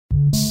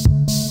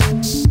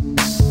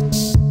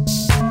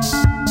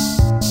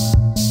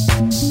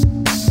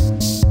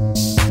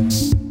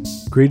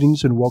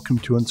Greetings and welcome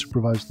to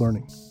Unsupervised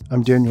Learning.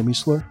 I'm Daniel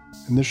Miesler,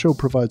 and this show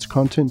provides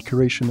content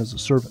curation as a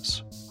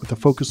service with a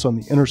focus on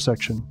the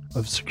intersection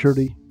of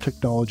security,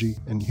 technology,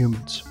 and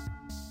humans.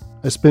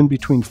 I spend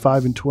between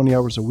 5 and 20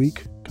 hours a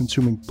week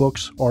consuming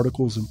books,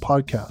 articles, and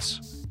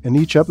podcasts, and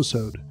each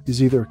episode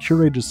is either a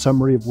curated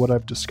summary of what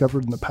I've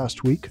discovered in the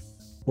past week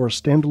or a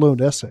standalone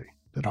essay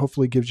that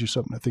hopefully gives you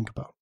something to think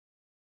about.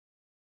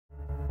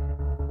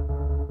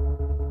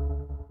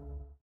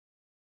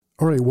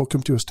 All right,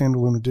 welcome to a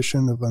standalone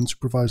edition of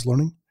Unsupervised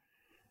Learning.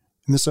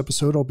 In this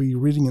episode, I'll be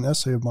reading an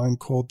essay of mine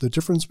called The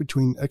Difference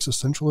Between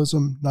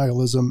Existentialism,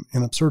 Nihilism,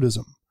 and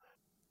Absurdism,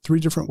 3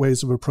 different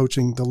ways of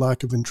approaching the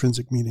lack of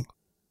intrinsic meaning.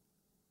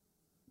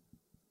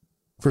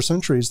 For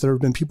centuries, there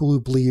have been people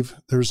who believe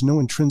there is no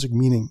intrinsic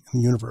meaning in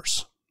the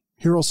universe.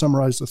 Here I'll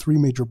summarize the 3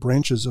 major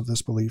branches of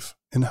this belief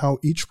and how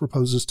each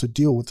proposes to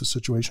deal with the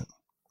situation.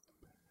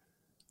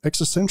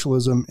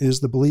 Existentialism is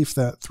the belief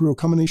that through a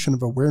combination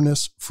of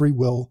awareness, free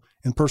will,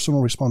 and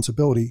personal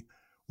responsibility,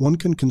 one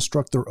can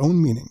construct their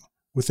own meaning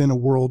within a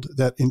world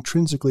that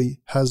intrinsically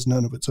has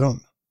none of its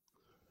own.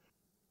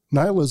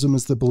 Nihilism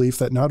is the belief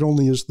that not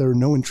only is there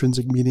no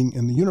intrinsic meaning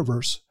in the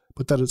universe,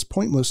 but that it's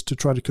pointless to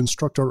try to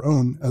construct our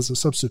own as a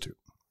substitute.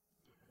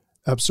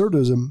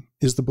 Absurdism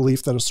is the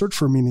belief that a search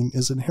for meaning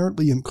is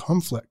inherently in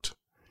conflict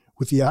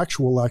with the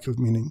actual lack of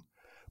meaning,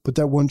 but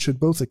that one should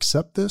both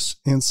accept this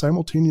and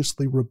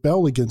simultaneously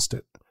rebel against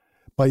it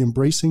by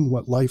embracing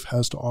what life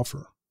has to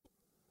offer.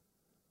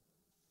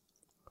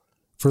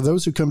 For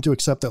those who come to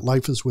accept that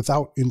life is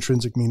without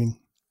intrinsic meaning,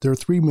 there are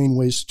 3 main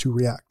ways to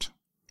react.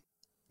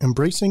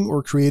 Embracing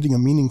or creating a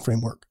meaning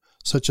framework,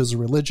 such as a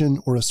religion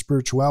or a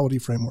spirituality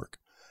framework,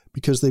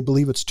 because they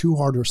believe it's too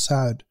hard or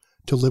sad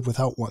to live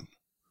without one.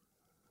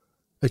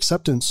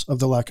 Acceptance of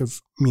the lack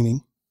of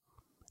meaning,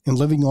 and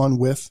living on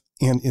with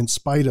and in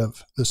spite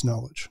of this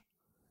knowledge.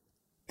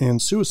 And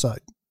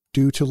suicide,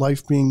 due to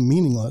life being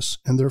meaningless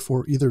and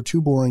therefore either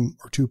too boring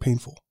or too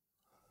painful.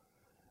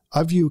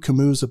 I view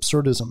Camus'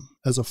 Absurdism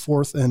as a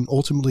 4th and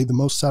ultimately the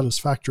most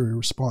satisfactory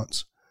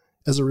response,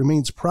 as it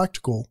remains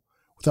practical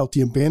without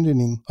the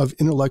abandoning of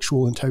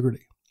intellectual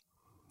integrity.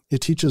 It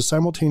teaches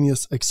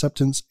simultaneous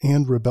acceptance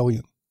and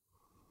rebellion.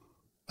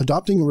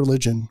 Adopting a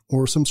religion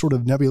or some sort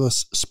of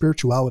nebulous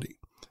spirituality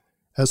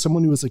as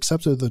someone who has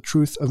accepted the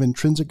truth of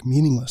intrinsic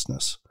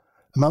meaninglessness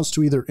amounts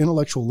to either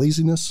intellectual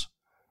laziness,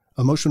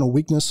 emotional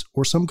weakness,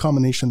 or some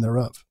combination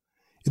thereof.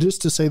 It is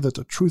to say that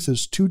the truth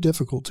is too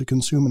difficult to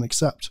consume and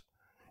accept,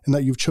 and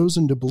that you've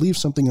chosen to believe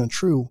something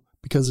untrue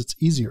because it's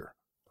easier.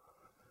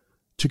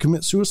 To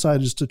commit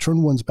suicide is to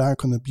turn one's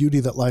back on the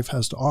beauty that life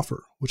has to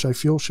offer, which I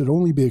feel should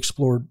only be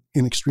explored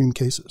in extreme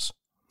cases.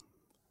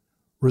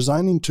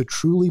 Resigning to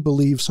truly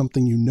believe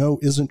something you know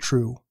isn't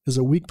true is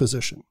a weak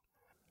position,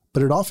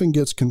 but it often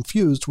gets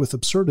confused with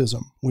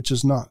absurdism, which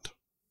is not.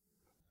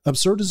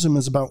 Absurdism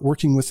is about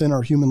working within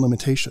our human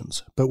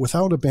limitations, but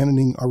without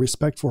abandoning our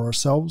respect for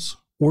ourselves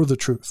or the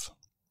truth.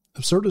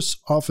 Absurdists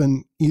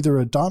often either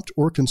adopt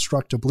or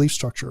construct a belief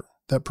structure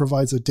that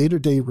provides a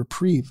day-to-day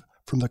reprieve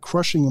from the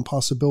crushing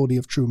impossibility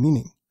of true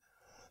meaning.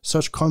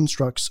 Such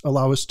constructs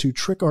allow us to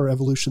trick our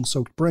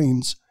evolution-soaked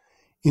brains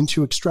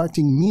into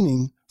extracting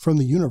meaning from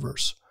the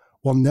universe,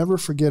 while never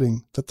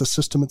forgetting that the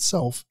system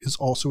itself is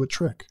also a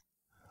trick.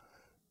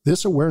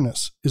 This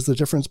awareness is the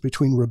difference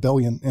between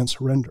rebellion and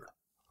surrender.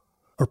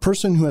 A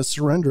person who has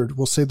surrendered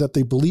will say that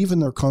they believe in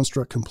their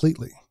construct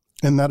completely,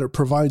 and that it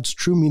provides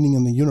true meaning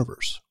in the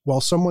universe, while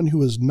someone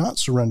who has not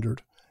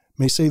surrendered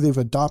may say they've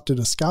adopted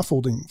a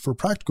scaffolding for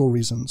practical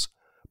reasons,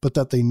 but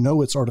that they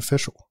know it's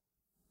artificial.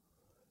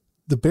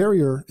 The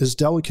barrier is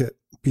delicate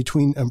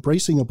between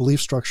embracing a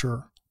belief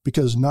structure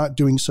because not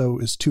doing so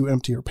is too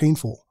empty or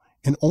painful,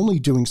 and only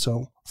doing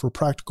so for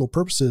practical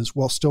purposes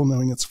while still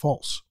knowing it's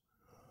false.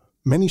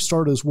 Many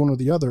start as one or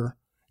the other,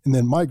 and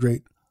then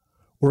migrate,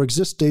 or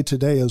exist day to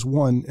day as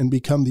one and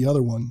become the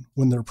other one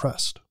when they're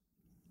pressed.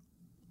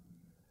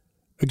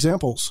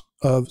 Examples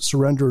of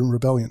surrender and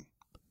rebellion.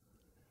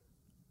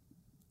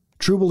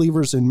 True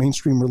believers in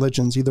mainstream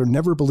religions either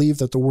never believed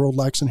that the world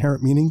lacks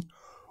inherent meaning,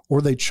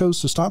 or they chose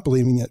to stop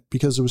believing it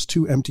because it was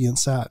too empty and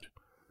sad.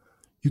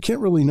 You can't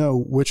really know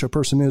which a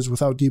person is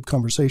without deep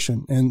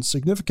conversation and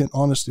significant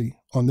honesty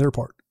on their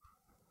part.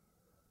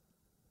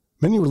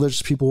 Many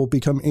religious people will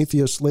become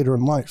atheists later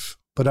in life,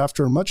 but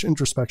after much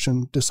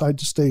introspection decide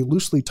to stay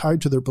loosely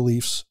tied to their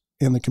beliefs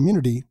and the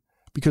community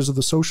because of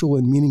the social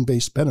and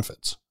meaning-based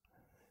benefits.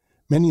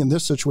 Many in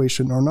this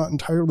situation are not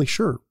entirely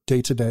sure,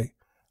 day to day,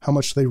 how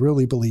much they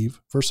really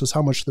believe versus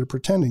how much they're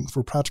pretending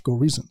for practical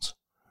reasons.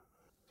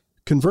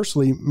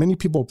 Conversely, many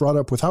people brought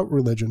up without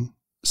religion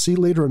see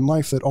later in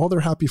life that all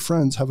their happy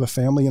friends have a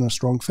family and a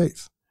strong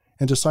faith,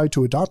 and decide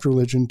to adopt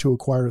religion to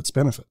acquire its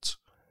benefits.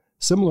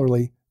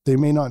 Similarly, they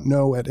may not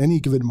know at any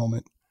given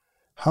moment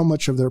how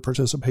much of their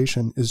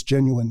participation is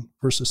genuine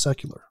versus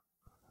secular.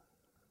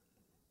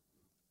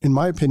 In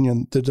my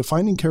opinion, the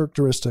defining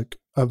characteristic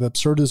of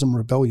absurdism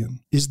rebellion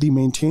is the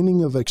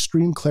maintaining of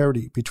extreme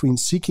clarity between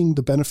seeking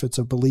the benefits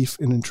of belief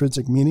in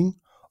intrinsic meaning,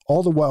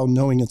 all the while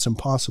knowing it's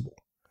impossible.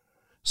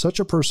 Such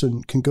a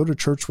person can go to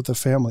church with a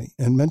family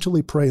and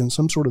mentally pray in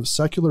some sort of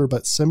secular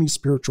but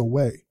semi-spiritual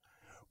way,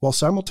 while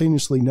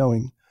simultaneously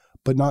knowing,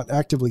 but not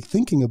actively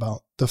thinking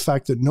about, the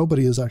fact that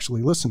nobody is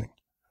actually listening.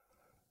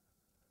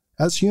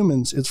 As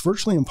humans, it's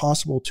virtually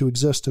impossible to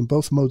exist in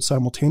both modes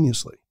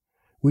simultaneously.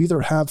 We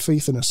either have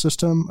faith in a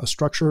system, a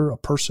structure, a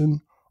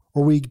person,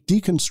 or we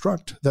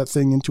deconstruct that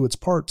thing into its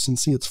parts and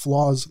see its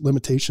flaws,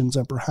 limitations,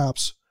 and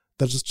perhaps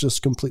that it's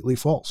just completely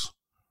false.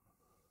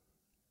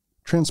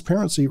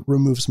 Transparency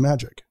removes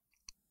magic,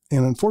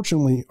 and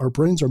unfortunately, our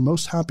brains are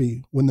most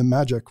happy when the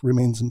magic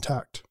remains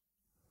intact.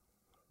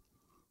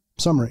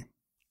 Summary.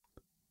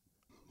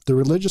 The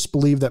religious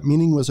believe that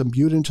meaning was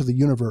imbued into the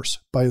universe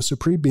by a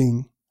supreme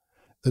being,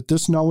 that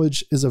this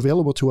knowledge is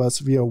available to us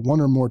via one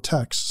or more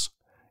texts,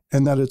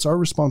 and that it's our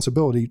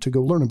responsibility to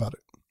go learn about it.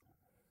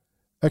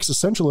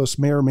 Existentialists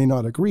may or may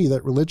not agree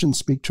that religions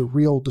speak to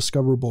real,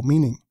 discoverable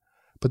meaning,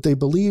 but they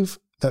believe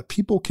that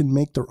people can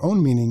make their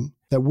own meaning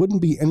that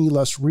wouldn't be any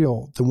less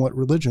real than what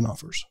religion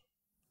offers.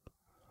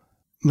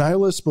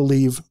 Nihilists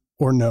believe,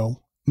 or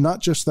know,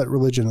 not just that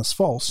religion is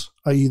false,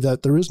 i.e.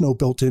 that there is no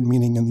built-in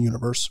meaning in the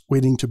universe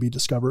waiting to be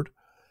discovered,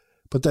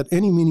 but that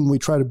any meaning we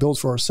try to build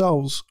for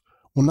ourselves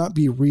will not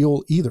be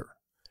real either.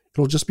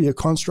 It'll just be a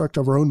construct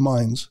of our own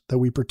minds that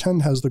we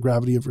pretend has the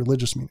gravity of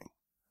religious meaning.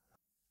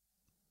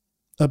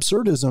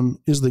 Absurdism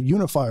is the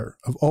unifier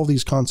of all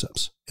these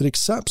concepts. It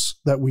accepts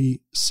that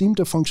we seem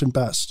to function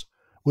best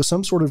with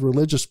some sort of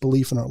religious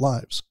belief in our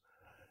lives,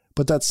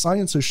 but that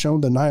science has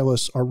shown the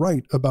nihilists are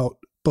right about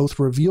both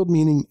revealed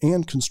meaning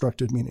and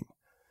constructed meaning.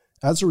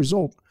 As a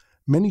result,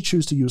 many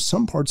choose to use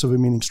some parts of a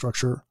meaning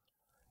structure,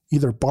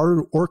 either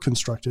borrowed or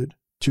constructed,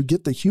 to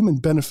get the human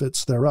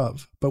benefits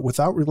thereof, but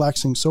without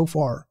relaxing so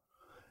far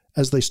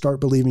as they start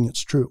believing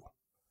it's true.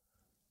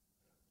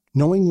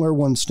 Knowing where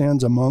one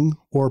stands among,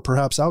 or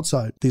perhaps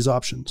outside, these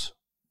options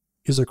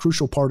is a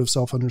crucial part of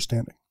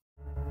self-understanding.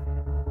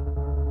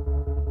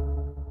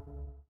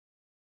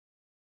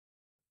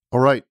 All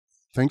right,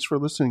 thanks for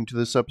listening to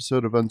this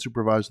episode of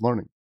Unsupervised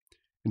Learning.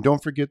 And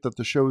don't forget that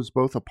the show is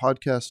both a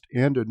podcast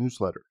and a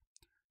newsletter,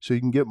 so you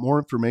can get more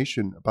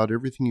information about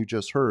everything you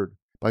just heard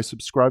by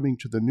subscribing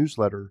to the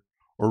newsletter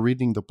or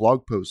reading the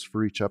blog posts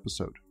for each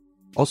episode.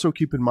 Also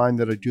keep in mind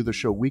that I do the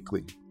show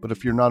weekly, but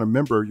if you're not a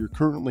member, you're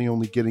currently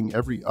only getting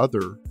every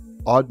other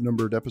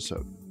odd-numbered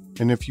episode.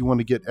 And if you want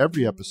to get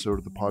every episode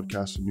of the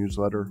podcast and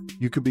newsletter,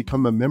 you can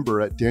become a member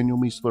at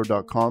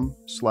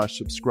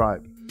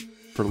danielmiessler.com/subscribe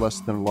for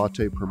less than a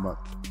latte per month.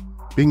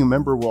 Being a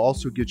member will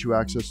also get you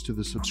access to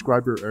the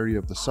subscriber area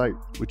of the site,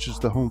 which is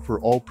the home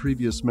for all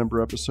previous member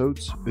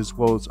episodes, as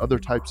well as other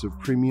types of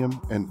premium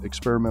and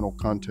experimental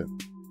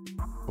content.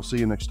 We'll see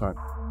you next time.